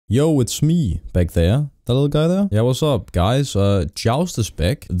Yo, it's me, back there. That little guy there? Yeah, what's up, guys? Joust is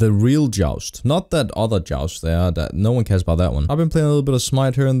back. The real Joust. Not that other Joust there, that no one cares about that one. I've been playing a little bit of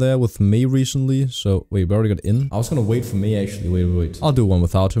Smite here and there with May recently, so... Wait, we already got in? I was gonna wait for May, actually. Wait. I'll do one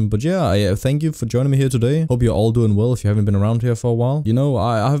without him, but yeah, thank you for joining me here today. Hope you're all doing well if you haven't been around here for a while. You know,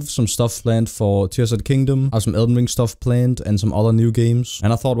 I have some stuff planned for Tears of the Kingdom. I have some Elden Ring stuff planned, and some other new games.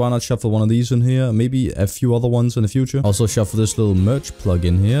 And I thought, why not shuffle one of these in here? Maybe a few other ones in the future. Also shuffle this little merch plug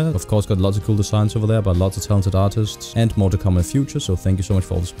in here. Of course, got lots of cool designs over there, but lots of talented artists. And more to come in the future, so thank you so much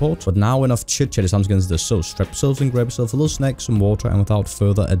for all the support. But now enough chit chat, it's time to get into this. So strap yourselves in, grab yourself a little snack, some water, and without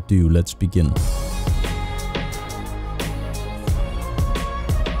further ado, let's begin.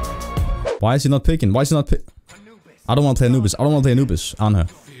 Why is he not picking? Why is he not pick? I don't want to play Anubis. I don't want to play Anubis. Anna.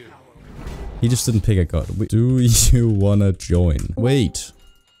 He just didn't pick a god. Do you wanna join? Wait.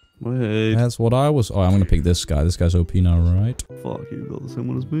 That's what I was. Oh, I'm gonna pick this guy. This guy's OP now, right? Fuck, you built the same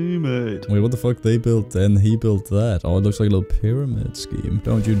one as me, mate. Wait, what the fuck? They built and he built that. Oh, it looks like a little pyramid scheme.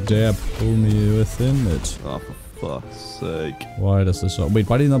 Don't you dare pull me within it. Oh, for fuck's sake. Why does this... Wait,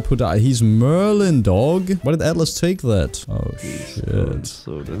 why did he not put that? He's Merlin, dog. Why did Atlas take that? Oh, shit.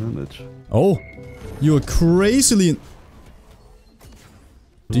 So damage. Oh, you are crazily...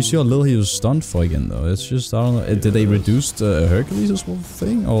 Do you see how little he was stunned for again, though? It's just, I don't know. Did they reduce Hercules' whole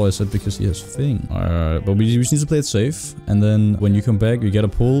thing? Or is it because he has Fing? Alright, but we just need to play it safe. And then when you come back, you get a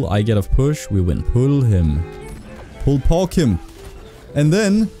pull, I get a push, we win. Pull him. Poke him. And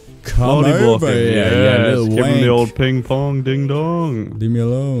then... Come over. Yeah, give him the old ping pong ding dong. Leave me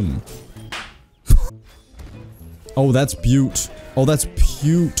alone. Oh, that's beaut. Oh, that's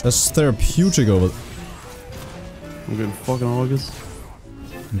beaut. That's therapeutic over... I'm getting fucking August.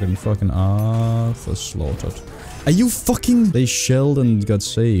 I'm getting fucking Arthur slaughtered. Are you fucking... They shelled and got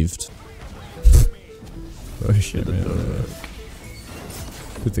saved. Oh shit, man.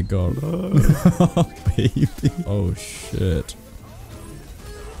 With the god. Baby. Oh shit.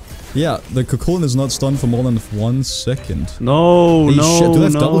 Yeah, the cocoon is not stunned for more than 1 second. No, Do they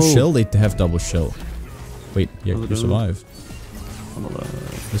have no. double shell? They have double shell. Wait, yeah, you survive. I'm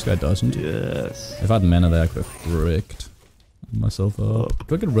alive. This guy doesn't. Yes. If I had mana there, I could have bricked myself up.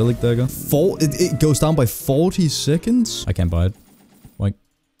 Do I get a relic dagger? It goes down by 40 seconds? I can't buy it. Like...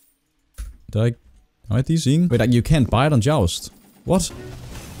 Am I DCing? Wait, you can't buy it on Joust. What?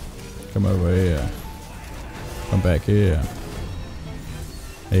 Come over here. Come back here.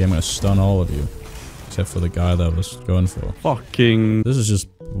 Hey, I'm gonna stun all of you. Except for the guy that I was going for. Fucking... This is just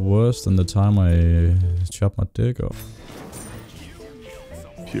worse than the time I chopped my dick off.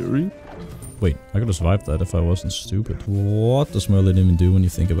 Fury? Wait, I could have survived that if I wasn't stupid. What does Merlin even do when you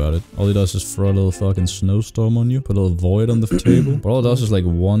think about it? All he does is throw a little fucking snowstorm on you, put a little void on the table. But all it does is like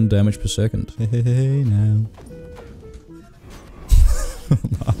 1 damage per second. Hey, now.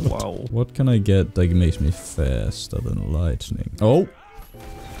 Wow. What can I get that makes me faster than lightning? Oh!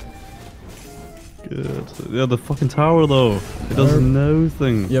 Good. Yeah, the fucking tower though. It does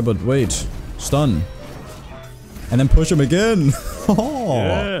nothing. Yeah, but wait. Stun. And then push him again! Oh,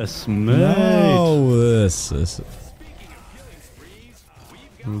 yes, mate! No, this is...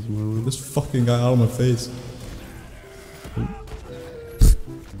 This fucking guy out of my face.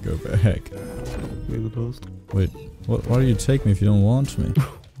 Go back. Me the dust. Wait, why do you take me if you don't want me?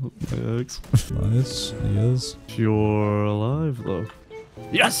 My eggs. Nice, yes. You're alive though.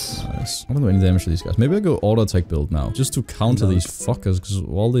 Yes! Nice. I don't do any damage to these guys. Maybe I'll go auto attack build now. Just to counter these fuckers, because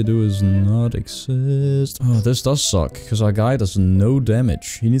all they do is not exist. Oh, this does suck, because our guy does no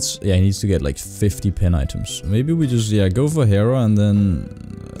damage. He needs to get like 50 pen items. Maybe we just, go for Hera and then...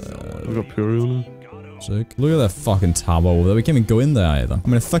 I got Fury on him. Sick. Look at that fucking tower over there. We can't even go in there either.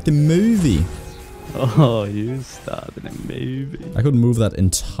 I'm in a fucking movie. Oh, you started a movie. I could move that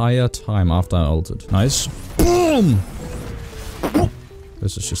entire time after I ulted. Nice. Boom!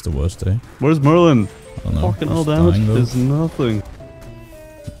 This is just the worst day. Where's Merlin? I don't know. Fucking hell damage. There's nothing.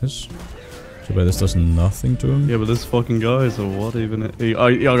 This? Too bad this does nothing to him. Yeah, but this fucking guy, so what even?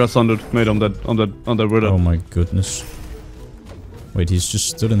 I got sundered. Mate, I'm dead. I'm dead with it. Oh my goodness. Wait, he's just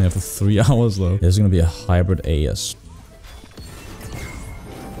stood in there for 3 hours though. There's gonna be a hybrid AS.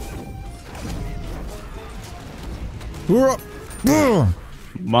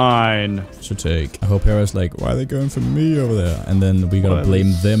 Mine. To take. I hope Hera's like, why are they going for me over there? And then we gotta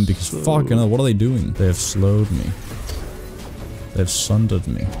blame them because fucking hell, what are they doing? They have slowed me. They've sundered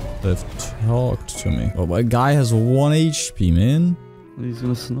me. They've talked to me. Oh, my guy has 1 HP, man. He's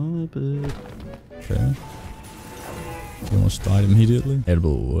gonna snipe it. Okay. He almost died immediately.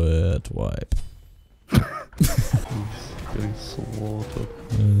 Edible wet wipe. He's getting slaughtered.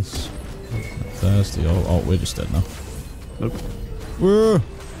 Yes. Thirsty. Oh, we're just dead now. Nope. Whoa.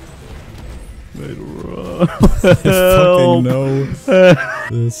 Fucking no.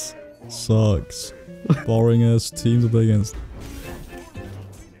 This sucks. Boring ass team to play against.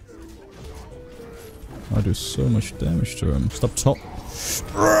 I do so much damage to him. Stop top.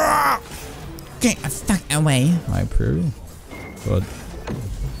 Get the fuck away. I prairie. But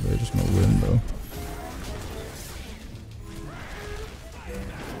they're just gonna win though.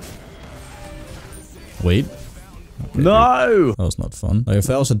 Wait. Okay, No! that was not fun. Like, if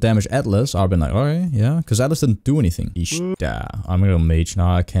that was a damage Atlas, I'd been like, okay, yeah. Because Atlas didn't do anything. Yeah, I'm gonna go mage.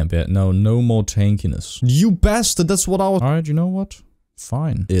 Nah, I can't bear it. No more tankiness. You bastard, that's what I was. Alright, you know what?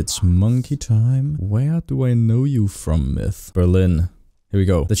 Fine. It's monkey time. Where do I know you from, Myth? Berlin. Here we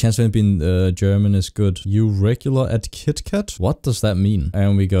go. The chance of it being German is good. You regular at KitKat? What does that mean?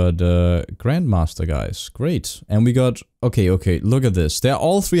 And we got Grandmaster, guys. Great. And we got... Okay, look at this. They're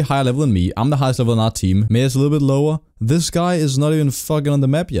all 3 higher level than me. I'm the highest level in our team. May's a little bit lower. This guy is not even fucking on the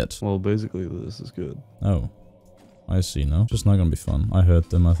map yet. Well, basically, this is good. Oh. I see now. Just not gonna be fun. I heard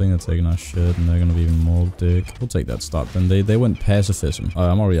them. I think they're taking our shit and they're gonna be even more dick. We'll take that start then. They went pacifism.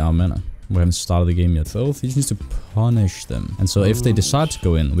 I'm already out of mana. We haven't started the game yet. So he just needs to punish them. And so if they decide to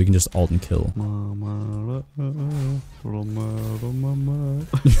go in, we can just ult and kill. Oh.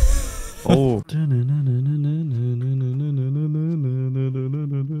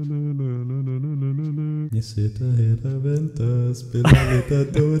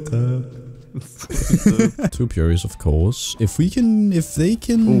 Two Furies, of course. If they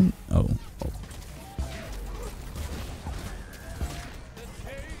can... Oh.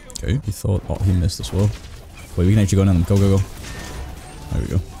 Okay, he thought... Oh, he missed as well. Wait, we can actually go down them. Go. There we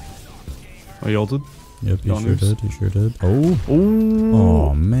go. Are you ulted? Yep, he sure did. Oh.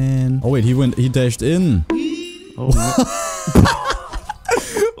 Oh, man. Oh, wait, he dashed in. Oh, man.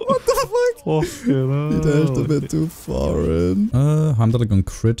 What the fuck? He dashed a bit too far in. Hansult going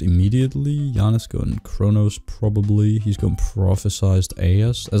crit immediately. Giannis going Chronos probably. He's going prophesized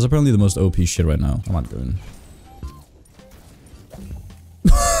AS. That's apparently the most OP shit right now. I'm not doing.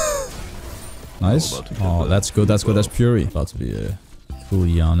 Nice. Oh, that's good. That's Fury. About to be a cool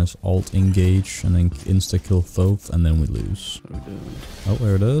Giannis alt engage and then insta kill Thoth and then we lose. Oh,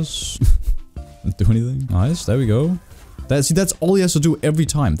 there it is. Didn't do anything. Nice. There we go. That's all he has to do every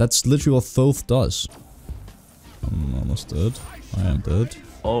time. That's literally what Thoth does. I'm almost dead. I am dead.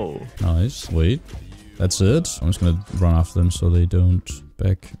 Oh. Nice. Wait. That's it. I'm just gonna run after them so they don't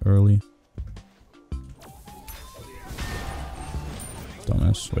back early.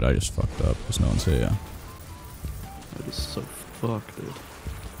 Dumbass. Wait, I just fucked up because no one's here. That is so fucked, dude.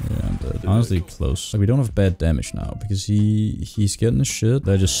 Yeah, I'm dead. Honestly, close. Like, we don't have bad damage now because he's getting the shit.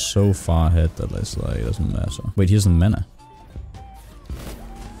 They're just so far ahead that it's like, it doesn't matter. Wait, he has a mana.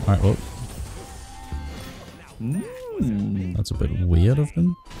 Alright, well. That's a bit weird of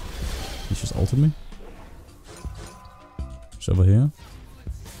him. He's just ulted me. He's over here.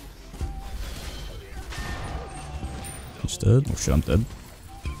 He's dead. Oh shit, I'm dead.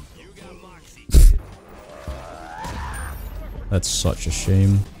 That's such a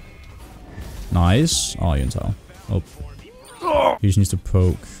shame. Nice. Oh, you can tell. Oh. He just needs to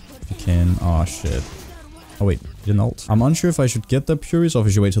poke if he can. Oh shit. Oh wait, he didn't ult. I'm unsure if I should get the Puries or if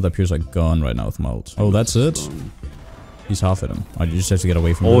I should wait till the Puries are gone right now with my ult. Oh, that's it? He's half at him. I just have to get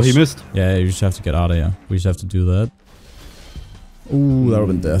away from this. Oh, he missed. Yeah, you just have to get out of here. We just have to do that. Ooh, that would have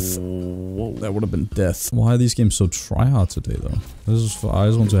been death. Whoa. That would have been death. Why are these games so tryhard today, though? I just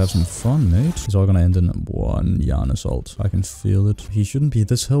want to have some fun, mate. It's all gonna end in one Giannis ult. I can feel it. He shouldn't be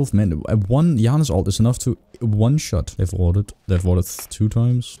this health, man. One Giannis ult is enough to one-shot. They've warded 2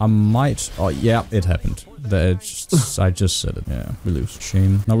 times. I might... Oh, yeah, it happened. I just said it. Yeah, we lose.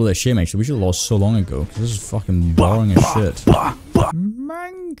 Shame. Not really a shame, actually. We should have lost so long ago. This is fucking boring as shit.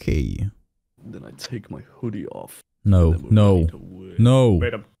 Monkey. Then I take my hoodie off. No.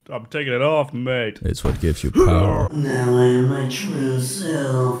 Mate, I'm taking it off, mate. It's what gives you power. Now I am my true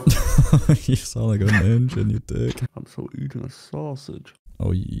self. You sound like an engine, you dick. I'm so eating a sausage.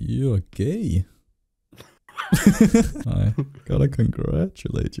 Oh, you're gay. I gotta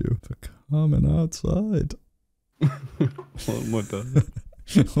congratulate you for coming outside. What the?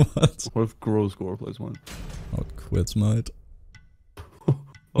 What? What if Gross Gore plays one? Oh, quits, mate.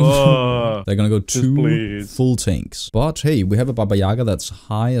 Oh, They're gonna go 2 please. full tanks. But hey, we have a Baba Yaga that's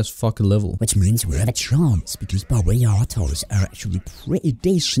high as fucking level. Which means we have a chance, because Baba Yagas are actually pretty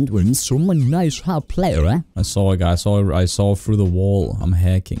decent when someone knows how to play, eh? I saw a guy, I saw through the wall, I'm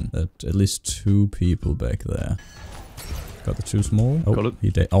hacking, that at least 2 people back there. Got the 2 small. Oh, got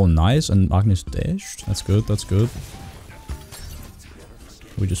it. Oh, nice, and Agnes dashed. That's good, that's good.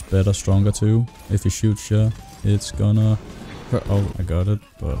 We just better, stronger too. If he shoots you, it's gonna Oh, I got it,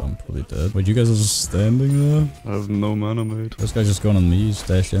 but I'm probably dead. Wait, you guys are just standing there? I have no mana, mate. This guy's just going on me,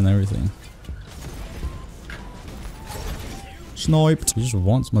 stashed in everything. Sniped. He just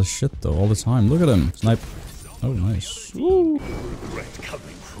wants my shit though all the time. Look at him. Snipe. Oh, nice. Woo.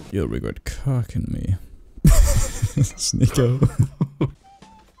 You'll regret cocking me. Sneako.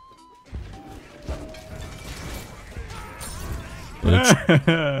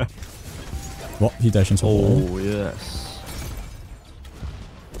 What? He dashed into a wall. Oh, yes.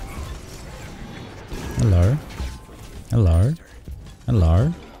 Hello. Hello.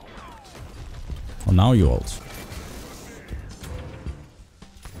 Hello. Oh, now you ult.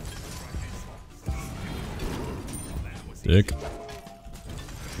 Dick.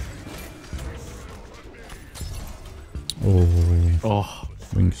 Oh. Oh.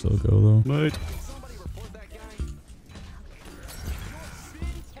 Wings still go though. Mate.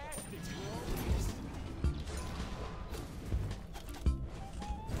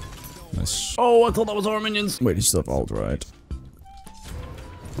 Nice. Oh, I thought that was our minions. Wait, he's still ult, right?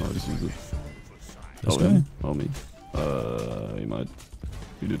 Oh, this is good. This oh, guy? him. Oh, me. He might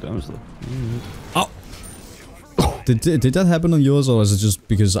do damage though. Oh! Did that happen on yours, or is it just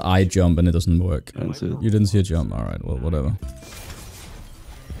because I jump and it doesn't work? I didn't see it. You didn't see a jump? Alright, well, whatever.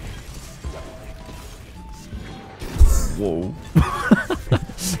 Whoa.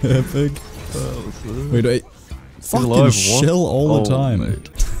 Epic. Wait. Fucking alive, shell all the time. Mate.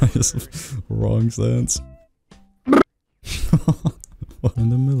 Wrong stance. In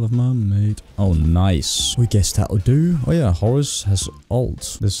the middle of my mate. Oh, nice. We guess that'll do. Oh yeah, Horus has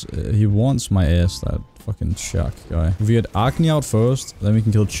ult. This, he wants my ass, that fucking Chuck guy. If we get Agni out first, then we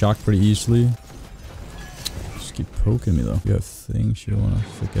can kill Chuck pretty easily. Just keep poking me though. You have things you wanna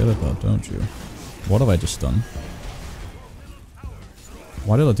forget about, don't you? What have I just done?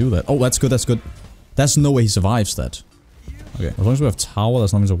 Why did I do that? Oh, that's good, that's good. There's no way he survives that. Okay, as long as we have tower,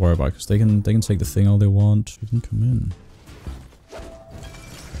 that's nothing to worry about, because they can take the thing all they want. You can come in.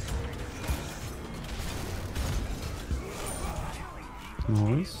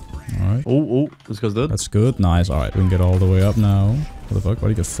 Nice. Alright. Oh, this guy's dead. That's good. Nice. Alright, we can get all the way up now. What the fuck? Why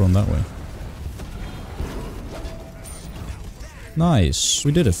did he get thrown that way? Nice.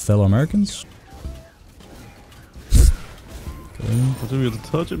 We did it, fellow Americans. Okay. I think we have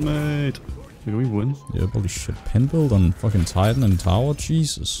to touch it, mate. Can we win? Yeah, holy shit. Pin build on fucking Titan and Tower?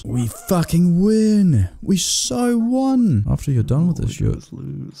 Jesus. We fucking win! We so won! After you're done with this, you're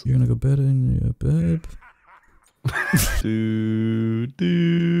gonna go bed in your bed.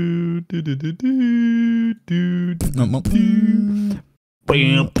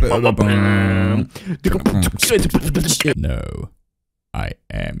 No. I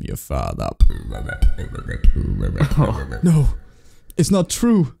am your father. No. It's not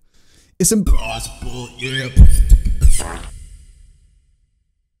true. It's impossible. Yeah.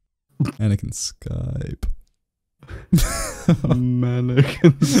 Anakin Skype.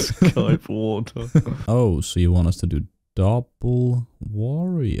 Mannequin Skype water. Oh, so you want us to do double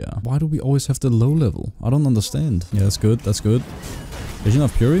warrior? Why do we always have the low level? I don't understand. Yeah, that's good. That's good. Vision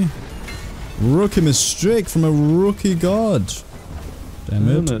of Fury. Rookie mistake from a rookie god. Damn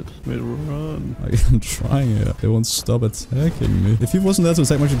it. Made it run. I'm trying it. They won't stop attacking me. If he wasn't there to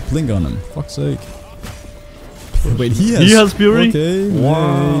attack, I should blink on him. Fuck's sake. Wait, he has Fury? Okay,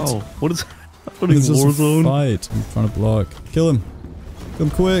 wow. mate. What is happening in Warzone? Fight. I'm trying to block. Kill him. Kill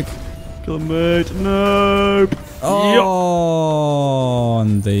him quick. Kill him, mate. Nope. Oh,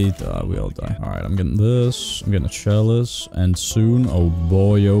 and they die. We all die. Alright, I'm getting this. I'm getting a chalice. And soon, oh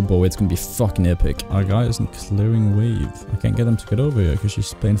boy, it's gonna be fucking epic. Our guy isn't clearing wave. I can't get him to get over here because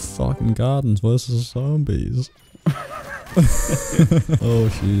she's playing fucking gardens versus zombies. Oh,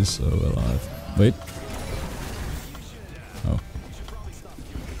 she's so alive. Wait. Oh.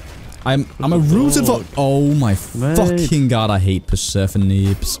 I'm a rooted for— oh my fucking god, I hate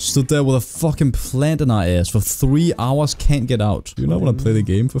Persephone. Stood there with a fucking plant in our ass for 3 hours, can't get out. Do you not want to play the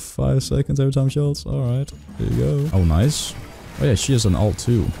game for 5 seconds every time she ults? Alright, there you go. Oh, nice. Oh yeah, she has an ult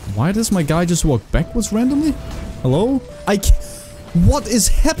too. Why does my guy just walk backwards randomly? Hello? What is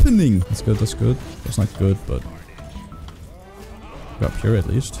happening? That's good, that's good. That's not good, but... got pure at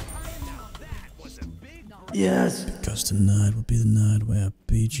least. Yes. Because tonight will be the night where I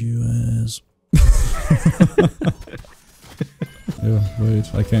beat you ass. Yeah,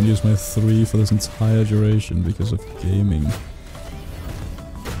 wait. I can't use my 3 for this entire duration because of gaming.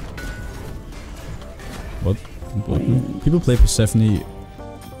 What? People play Persephone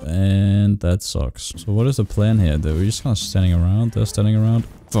and that sucks. So what is the plan here? We're just kind of standing around. They're standing around.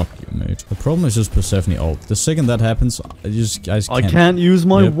 Fuck you, mate. The problem is just Persephone ult. The second that happens, I can't use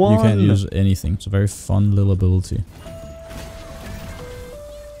my one. one. You can't use anything. It's a very fun little ability.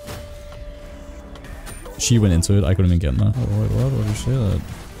 She went into it. I couldn't even get her. Oh, wait, what? What did you say that?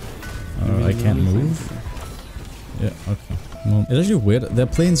 I can't move? Yeah, okay. Well, it's actually weird. They're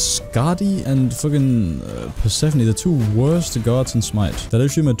playing Skadi and fucking Persephone, the two worst gods in Smite. They're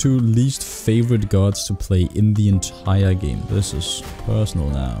literally my two least favorite gods to play in the entire game. This is personal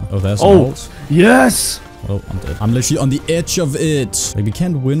now. Oh, there's an ult. Yes! Oh, I'm dead. I'm literally on the edge of it. Like, we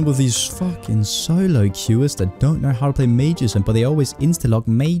can't win with these fucking solo queuers that don't know how to play mages, but they always insta-lock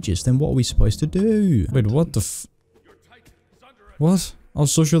mages. Then what are we supposed to do? Wait, what the f... What? I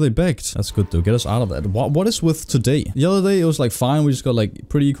was so sure they begged. That's good though. Get us out of that. What is with today? The other day it was like fine. We just got like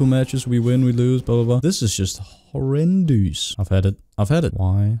pretty equal matches. We win, we lose, blah, blah, blah. This is just horrendous. I've had it. I've had it.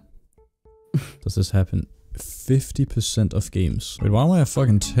 Why does this happen 50% of games? Wait, why am I a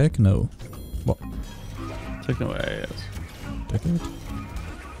fucking techno? What? Techno ass. Decade?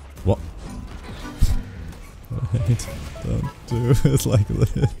 What? Wait, don't do it like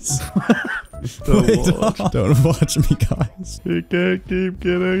this. Don't watch me, guys. You can't keep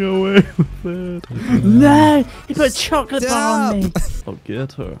getting away with it. No! He put a chocolate bar on me! I'll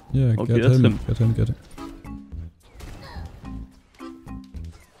get her. Yeah, I'll get him. Get him, get him.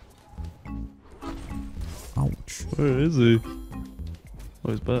 Ouch. Where is he?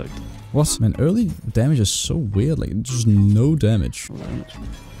 Oh, he's back. What? Man, early damage is so weird. Like, just no damage. No damage.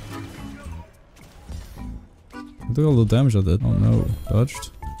 Look at all the damage I did. Oh no.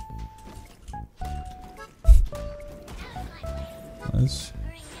 Dodged. Nice.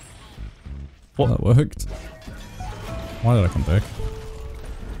 What? That worked. Why did I come back?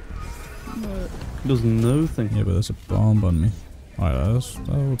 He does nothing. Yeah, but there's a bomb on me. Alright,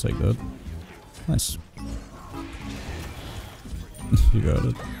 I will take that. Nice. You got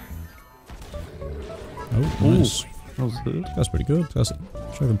it. Oh, nice. That was it. That's pretty good. That's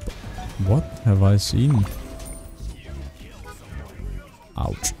what have I seen?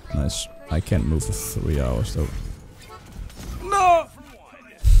 Ouch. Nice. I can't move for 3 hours though. No!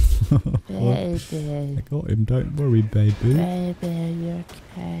 Baby. I got him, don't worry, baby. Baby, you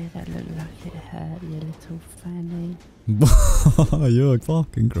okay? That looked like it hurt, you little fanny. You're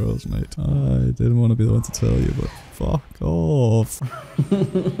fucking gross, mate. I didn't want to be the one to tell you, but fuck off.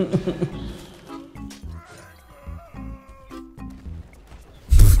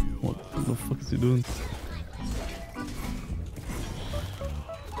 What the fuck is he doing?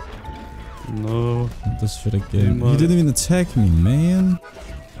 No. This shit again. He didn't even attack me, man.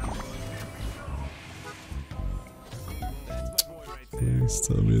 Please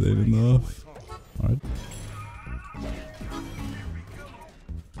tell me they did enough. Alright.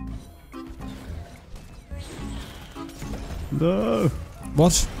 No.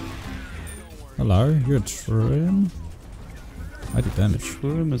 What? Hello, you're a trim? I do damage.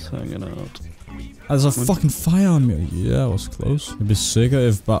 Trim is hanging out. There's a fucking fire on me. Yeah, I was close. It'd be sicker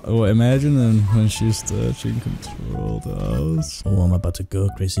if... imagine and when she's dead, she can control the house. Oh, I'm about to go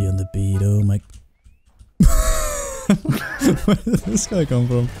crazy on the beat. Oh my... Where did this guy come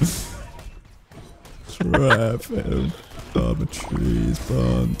from? Trap him. I'm a trees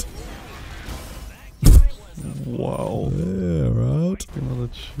burnt. Wow. They're out. Another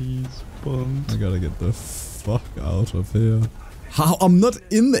cheese bun. I gotta get the fuck out of here. How? I'm not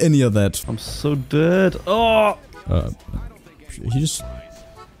in any of that. I'm so dead. Oh! He just...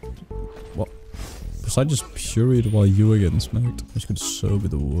 What? Was I just puried while you were getting smoked? This could so be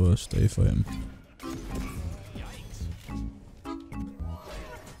the worst day for him.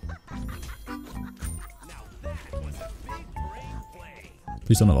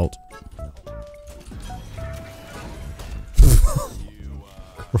 Please don't have ult.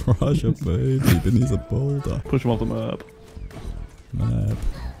 Crush a baby beneath a boulder. Push him off the map. Map.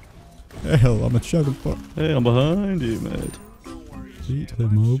 Hell, I'm a chugging fuck. Hey, I'm behind you, mate. Eat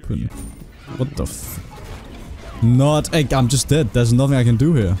him open. What the f... Not... Hey, I'm just dead. There's nothing I can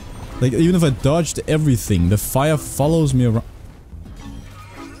do here. Like, even if I dodged everything, the fire follows me around.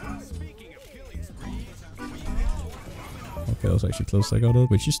 Okay, that was actually close. I got it.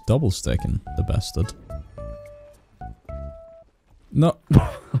 Wait, she's double stacking, the bastard. No.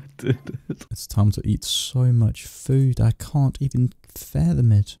 I did it. It's time to eat so much food. I can't even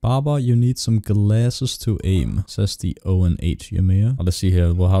fathom it. Baba, you need some glasses to aim, says the O and H Ymir. Oh, let's see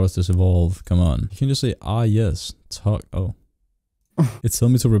here. Well, how does this evolve? Come on. You can just say, ah, yes. Talk. Oh. It's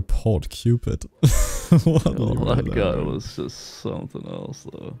telling me to report Cupid. That guy was just something else,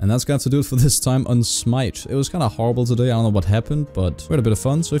 though. And that's going to do it for this time on Smite. It was kind of horrible today. I don't know what happened, but we had a bit of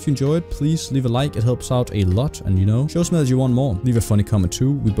fun. So if you enjoyed, please leave a like. It helps out a lot. And you know, show me that you want more. Leave a funny comment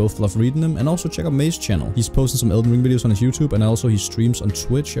too. We both love reading them. And also check out May's channel. He's posting some Elden Ring videos on his YouTube, and also he streams on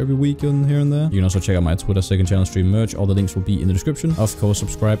Twitch every weekend here and there. You can also check out my Twitter, second channel stream merch. All the links will be in the description. Of course,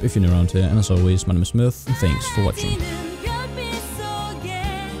 subscribe if you're new around here. And as always, my name is Myth, and thanks for watching.